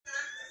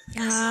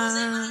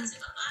Ah.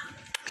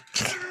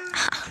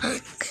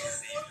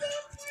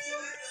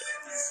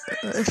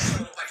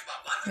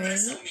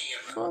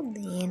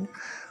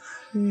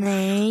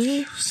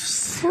 Nem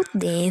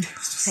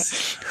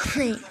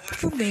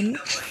fudendo.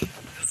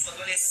 Eu sou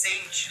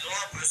adolescente,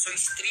 logo, eu sou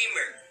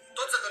streamer.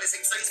 Todos os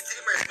adolescentes são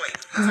streamers, mãe.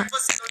 Só que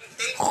você não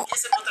entende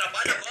isso é meu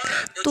trabalho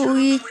agora. Eu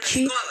Twitch.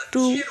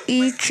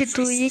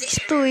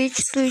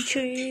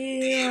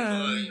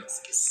 Mãe,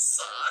 que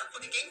saco.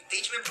 Ninguém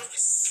entende minha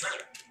profissão.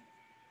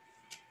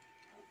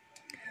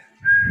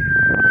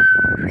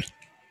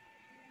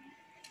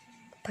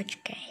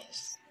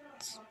 Podcast.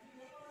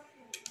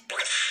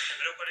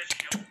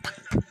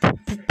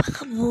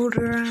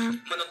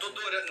 Mano, eu tô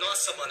adorando.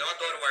 Nossa, mano, eu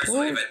adoro o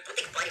Warzone, velho.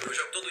 Puta que pariu, eu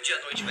jogo todo dia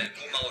à noite, velho.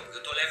 Com o Mauro.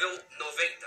 Eu tô level 90.